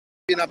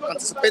been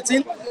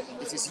anticipating.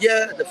 It is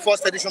here, the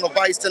first edition of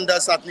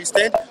bystanders at least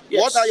 10.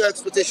 Yes. What are your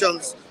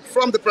expectations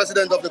from the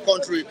president of the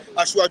country,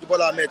 Asiwaju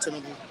Bola Ahmed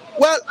Tinubu?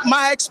 Well,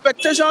 my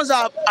expectations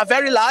are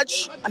very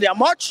large and they are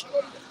much.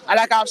 And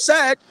like I've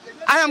said,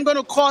 I am going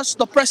to curse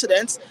the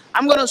president.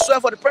 I'm going to swear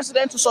for the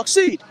president to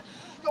succeed.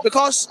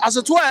 Because, as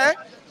it were,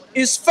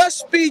 his first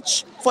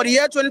speech for the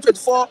year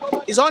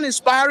 2024 is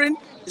uninspiring,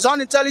 is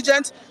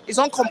unintelligent, is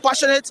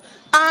uncompassionate,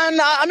 and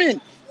I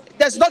mean,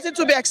 there's nothing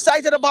to be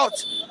excited about.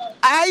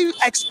 I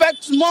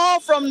expect more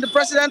from the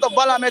president of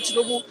Bola Ahmed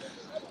Tinubu.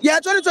 Year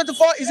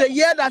 2024 is a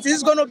year that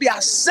is going to be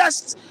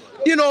assessed,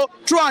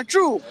 true and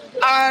true.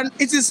 And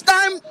it is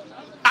time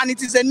and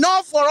it is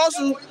enough for us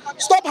to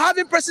stop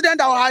having president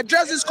that will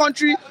address this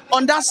country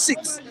on that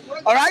seat.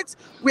 All right?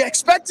 We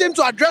expect him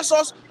to address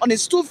us on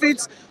his 2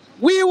 feet.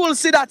 We will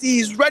see that he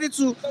is ready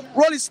to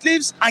roll his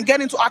sleeves and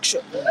get into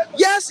action.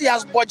 Yes, he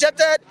has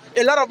budgeted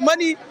a lot of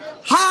money.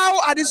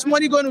 How are this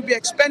money going to be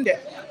expended?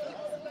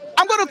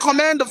 I'm going to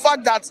commend the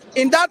fact that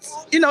in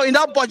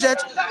that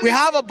budget, we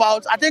have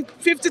about, I think,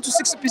 50 to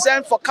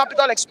 60% for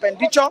capital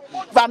expenditure,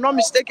 if I'm not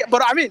mistaken.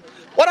 But I mean,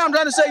 what I'm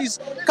trying to say is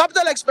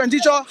capital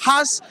expenditure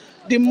has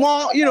the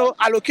more,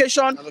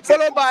 allocation,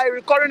 followed by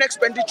recurring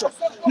expenditure.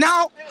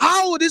 Now,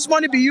 how will this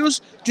money be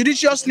used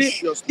judiciously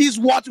is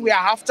what we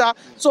are after.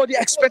 So the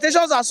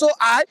expectations are so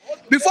high.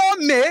 Before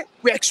May,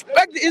 we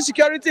expect the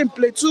insecurity in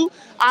Plateau,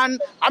 and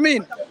I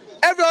mean,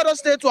 every other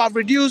state to have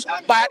reduced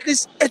by at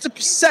least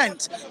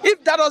 80%.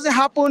 If that doesn't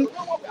happen,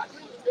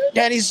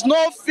 there is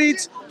no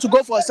fit to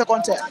go for a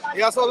second term. He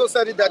has also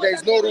said that there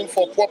is no room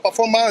for poor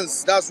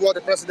performance. That's what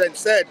the president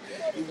said.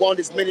 He warned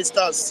his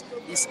ministers,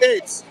 his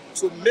aides,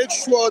 to make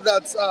sure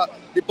that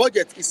the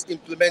budget is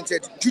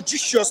implemented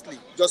judiciously,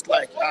 just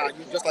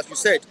as you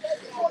said.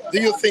 Do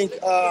you think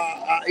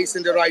it's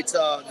in the right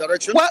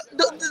direction? Well,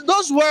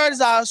 those words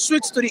are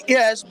sweet to the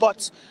ears,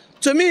 but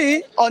to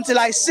me, until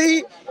I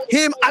see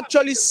him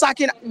actually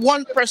sacking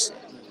one person,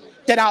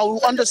 then I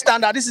will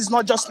understand that this is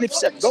not just lip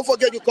service. Don't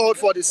forget you called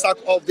for the sack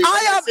of the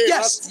NSA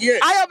last year.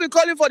 I have been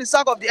calling for the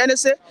sack of the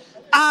NSA.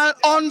 And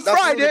on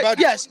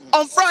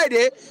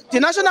Friday, the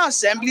National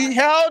Assembly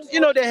held,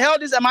 they held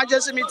this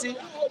emergency meeting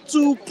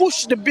to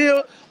push the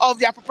bill of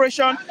the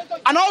appropriation.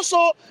 And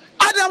also,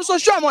 Adams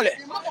Oshiomhole.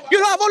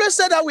 I've always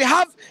said that we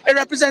have a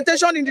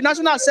representation in the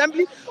National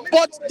Assembly,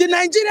 but the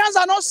Nigerians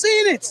are not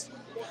seeing it.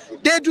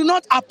 They do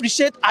not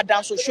appreciate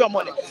Adams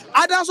Oshiomhole.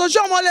 Adams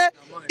Oshiomhole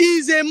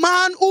is a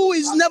man who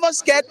is never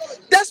scared,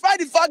 despite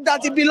the fact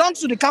that he belongs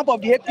to the camp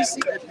of the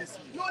APC.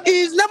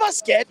 He is never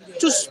scared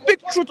to speak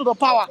truth to the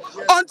power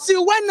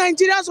until when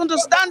Nigerians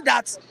understand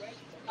that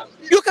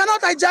you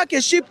cannot hijack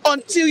a ship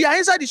until you are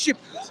inside the ship.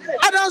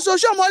 Adams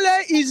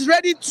Oshiomhole is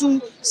ready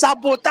to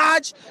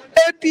sabotage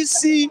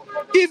APC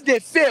if they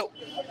fail.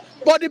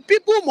 But the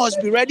people must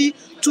be ready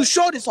to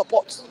show the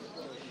support.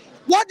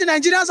 What the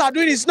Nigerians are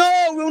doing is, no,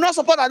 we will not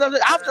support Adams.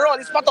 After all,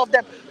 it's part of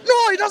them. No,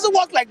 it doesn't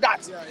work like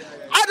that.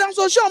 Adams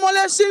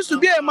Oshiomhole seems to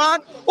be a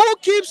man who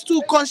keeps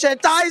to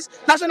conscientize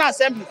National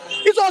Assembly.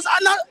 It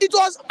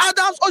was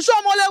Adams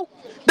Oshiomhole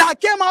that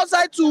came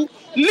outside to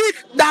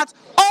leak that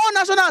all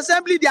National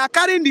Assembly, they are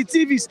carrying the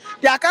TVs,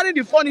 they are carrying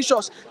the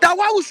furnitures. That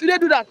why should they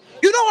do that?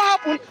 You know what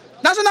happened?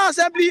 National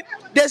Assembly,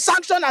 they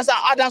sanctioned as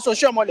Adams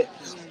Oshiomhole.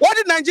 What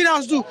did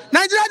Nigerians do?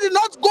 Nigeria did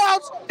not go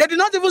out, they did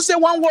not even say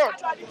one word.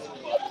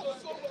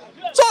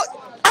 So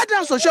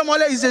Adams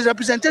Oshiomhole is a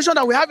representation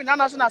that we have in our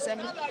National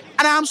Assembly,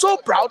 and I am so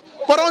proud.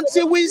 But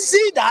until we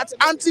see that,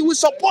 until we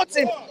support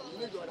him,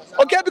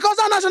 okay, because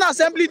our National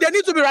Assembly, they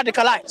need to be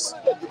radicalized.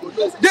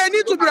 They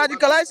need to be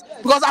radicalized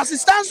because as it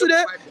stands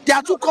today, they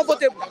are too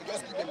comfortable.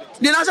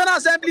 The National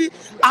Assembly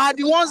are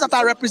the ones that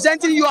are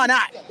representing you and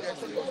I.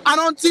 And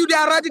until they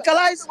are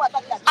radicalized,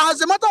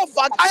 as a matter of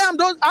fact,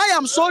 I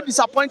am so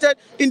disappointed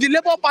in the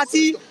Labour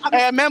Party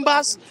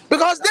members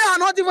because they are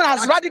not even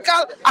as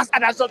radical as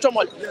Adams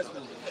Oshiomhole.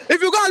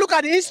 If you go and look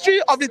at the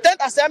history of the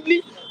 10th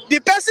Assembly, the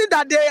person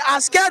that they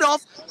are scared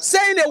of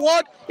saying a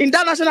word in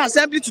that National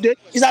Assembly today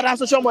is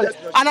Adams Oshiomhole.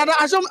 And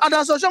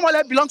Adams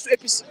Oshiomhole belongs to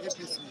APC.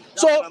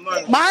 So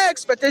my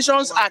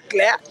expectations are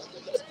clear,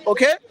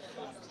 okay?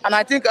 And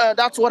I think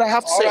that's what I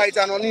have to say. All right,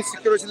 and on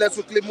insecurity, let's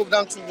quickly move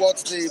down to what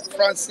the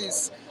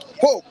Francis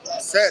Pope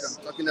said.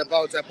 I'm talking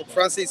about Pope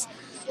Francis.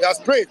 He has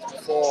prayed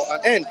for an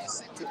end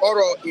to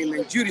horror in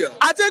Nigeria.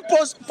 I think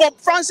Pope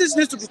Francis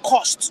needs to be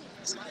cursed.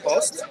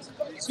 Cursed?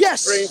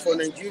 Yes. Praying for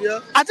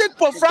Nigeria. I think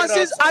Pope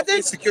Francis. I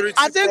think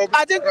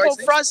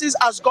Pope Francis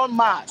has gone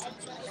mad.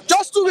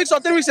 Just 2 weeks or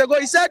 3 weeks ago,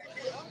 he said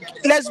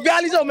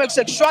lesbianism or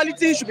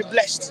homosexuality should be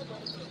blessed.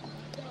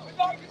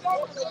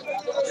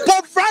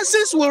 Pope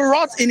Francis will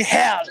rot in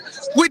hell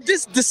with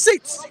this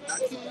deceit.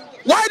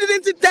 Why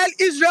didn't he tell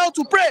Israel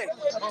to pray?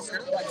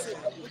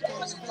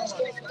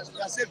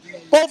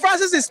 Pope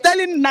Francis is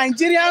telling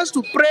Nigerians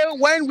to pray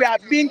when we are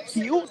being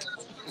killed.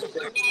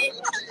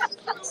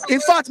 In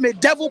fact, may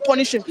devil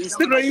punish him. He's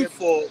praying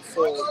for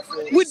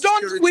we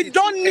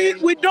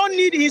don't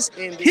need his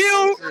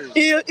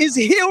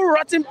heel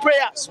rotting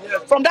prayers.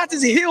 From that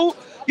is heel,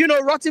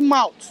 rotting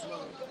mouth.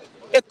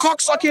 A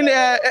cock-sucking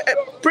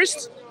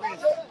priest.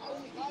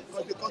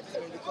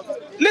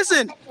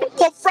 Listen,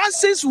 Pope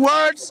Francis'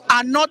 words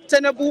are not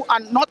tenable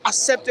and not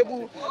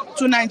acceptable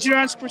to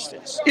Nigerian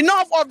Christians.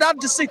 Enough of that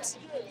deceit.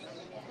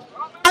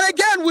 And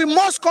again, we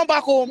must come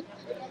back home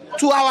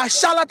to our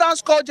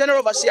charlatans called general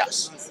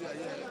overseers.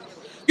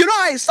 You know,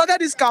 I started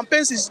this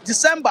campaign since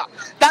December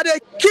that they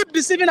keep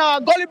deceiving our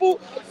gullible,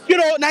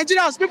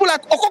 Nigerians. People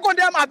like Okoko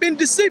them have been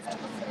deceived.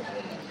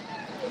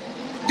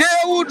 They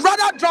would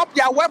rather drop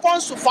their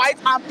weapons to fight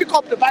and pick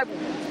up the Bible.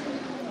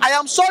 I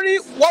am sorry,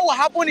 what will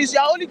happen is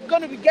you're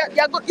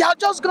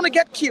just going to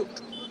get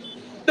killed.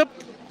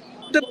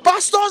 The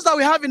pastors that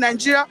we have in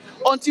Nigeria,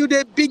 until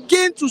they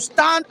begin to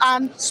stand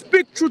and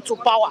speak truth to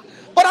power.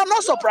 But I'm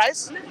not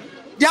surprised.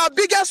 Their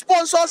biggest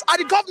sponsors are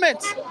the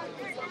government.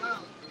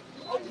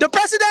 The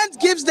president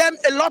gives them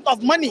a lot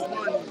of money.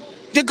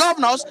 The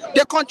governors,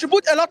 they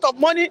contribute a lot of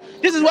money.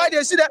 This is why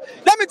they see that.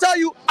 Let me tell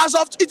you,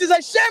 it is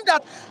a shame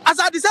that as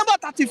of December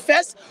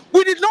 31st,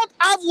 we did not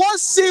have one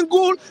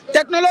single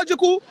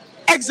technological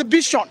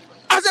exhibition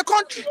as a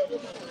country.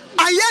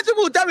 And yet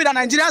people will tell me that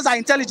Nigerians are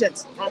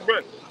intelligent.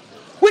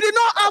 We did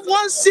not have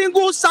one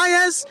single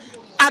science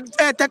and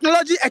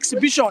technology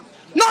exhibition.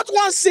 Not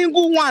one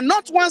single one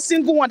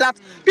that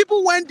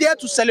people went there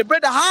to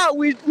celebrate how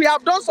we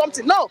have done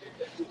something. No.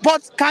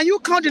 But can you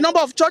count the number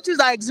of churches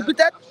that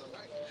exhibited?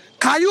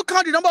 Can you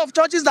count the number of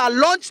churches that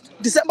launched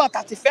December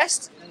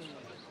 31st?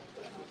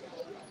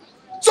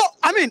 So,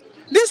 I mean,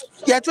 this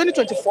year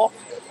 2024,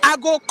 I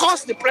go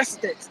cost the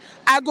president,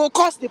 I go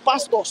cost the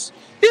pastors.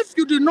 If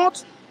you do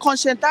not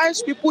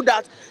conscientize people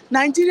that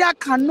Nigeria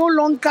can no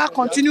longer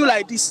continue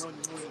like this.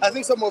 I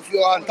think some of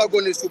your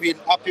antagonists will be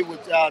happy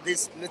with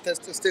this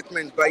latest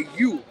statement by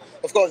you.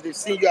 Of course, they've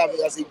seen you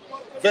as a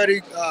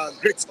very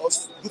good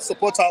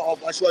supporter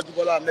of Asiwaju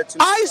Bola Ahmed Tinubu.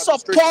 I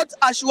support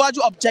Asiwaju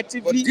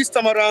objectively. But this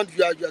time around,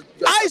 you are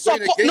I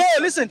support. No,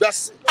 listen.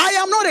 I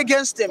am not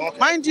against him, okay.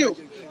 Mind you.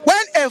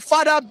 When a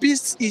father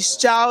beats his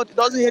child, he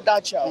doesn't hate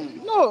that child.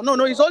 No.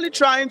 He's only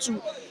trying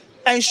to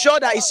ensure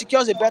that he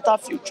secures a better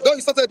future. No,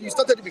 you started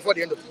it before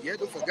the end of the year.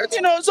 Don't forget.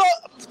 So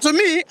to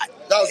me, even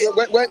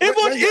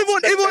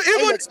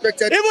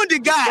the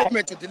guy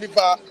government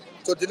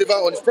to deliver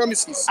on his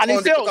promises and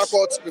on the Port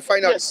Harcourt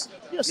refinery. Yes,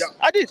 yeah.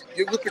 I did.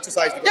 You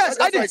criticized it. Yes,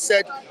 I did. I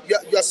said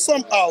you are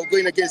somehow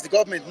going against the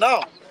government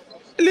now.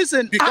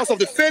 Listen, because of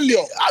the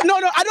failure. No,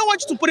 I don't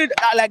want you to put it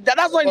like that.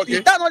 That's not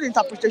the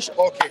interpretation.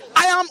 Okay.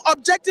 I am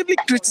objectively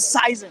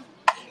criticizing.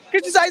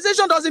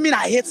 Criticization doesn't mean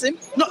I hate him.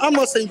 No, I'm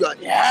not saying you are.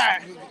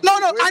 Yeah. No.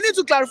 I need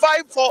to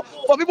clarify for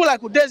people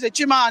like Udeze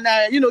Chima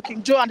and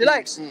King Joe and the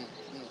likes.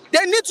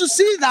 They need to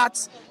see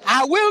that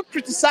I will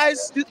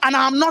criticize and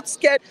I'm not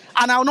scared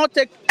and I will not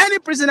take any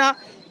prisoner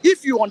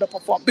if you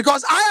underperform.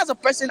 Because I, as a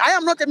person, I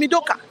am not a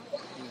mediocre.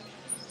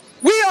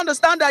 We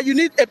understand that you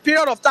need a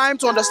period of time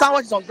to understand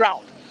what is on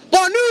ground.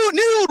 But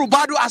New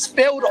Rubadu has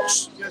failed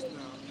us.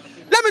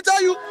 Let me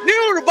tell you,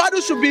 New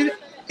Rubadu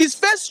his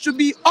face should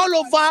be all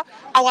over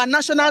our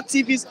national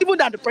TVs, even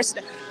than the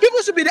president.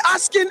 People should be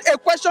asking a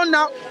question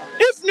now.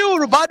 If New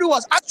Rubadu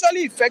was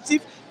actually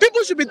effective,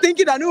 people should be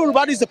thinking that New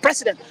Rubadu is the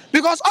president.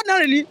 Because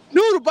ordinarily,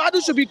 New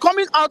Rubadu should be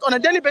coming out on a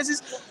daily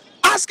basis,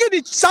 asking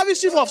the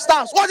service chief of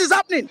staff, what is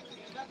happening?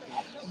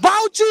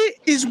 Bauchi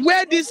is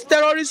where these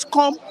terrorists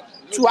come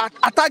to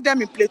attack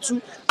them in Plateau.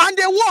 And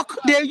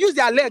they use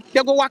their leg.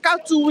 They go work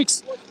out 2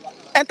 weeks,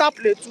 enter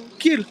Plateau,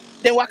 kill.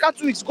 Then work out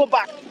 2 weeks, go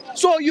back.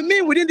 So you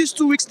mean within these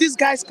 2 weeks, these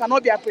guys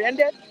cannot be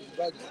apprehended?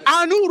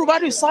 And New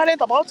Rubadu is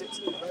silent about it.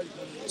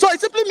 So it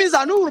simply means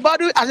that New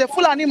Rubadu, as a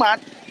Fulani man,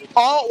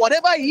 or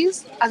whatever he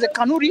is, as a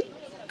Kanuri,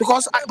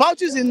 because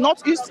Bauchi is in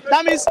Northeast,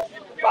 that means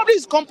probably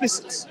he's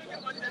complicit.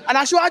 And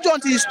Asiwaju,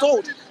 until he's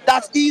told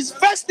that his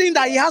first thing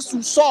that he has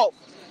to solve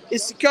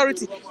is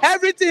security.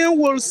 Everything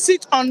will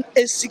sit on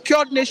a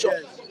secured nation.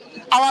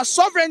 Our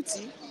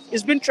sovereignty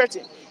is being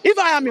threatened. If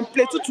I am in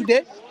Plateau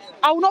today,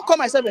 I will not call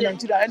myself a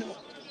Nigerian anymore.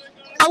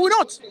 I will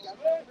not.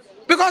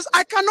 Because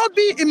I cannot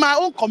be in my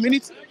own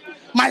community.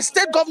 My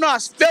state governor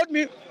has failed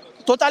me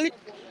totally.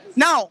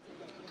 Now,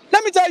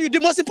 let me tell you,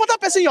 the most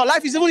important person in your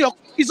life is even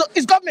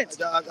is government.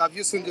 Have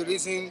you seen the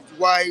reason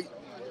why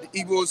the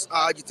Igbos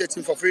are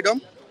agitating for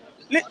freedom?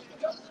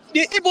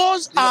 The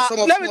Igbos are.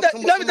 Let me tell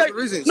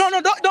you. No,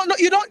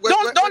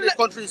 don't.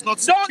 Country is not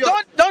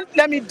secure. Don't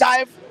let me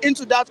dive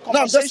into that conversation.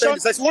 No, I'm just saying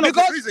that's one of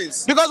the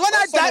reasons. Because when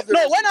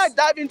I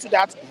dive into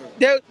that,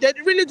 they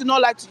really do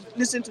not like to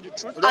listen to the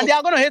truth, and they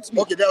are going to hate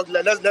me. Okay,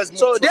 let's move.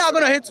 So they are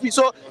going to hate me.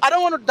 So I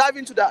don't want to dive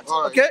into that.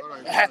 Okay,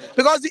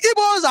 because the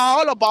Igbos are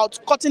all about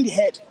cutting the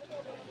head.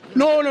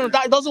 No,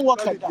 that doesn't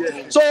work like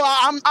that. So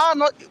I'm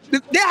not.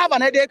 They have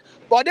an headache,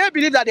 but they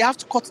believe that they have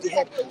to cut the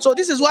head. So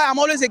this is why I'm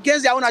always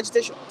against their own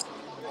agitation.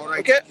 All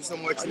right, okay. Thank you so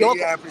much.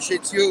 Really, I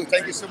appreciate you.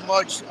 Thank you so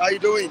much. How are you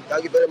doing?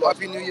 Thank you very much.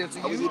 Happy New Year to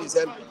you.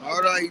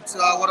 All right.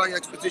 What are your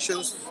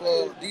expectations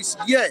for this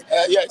year?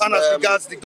 Yes. And as regards the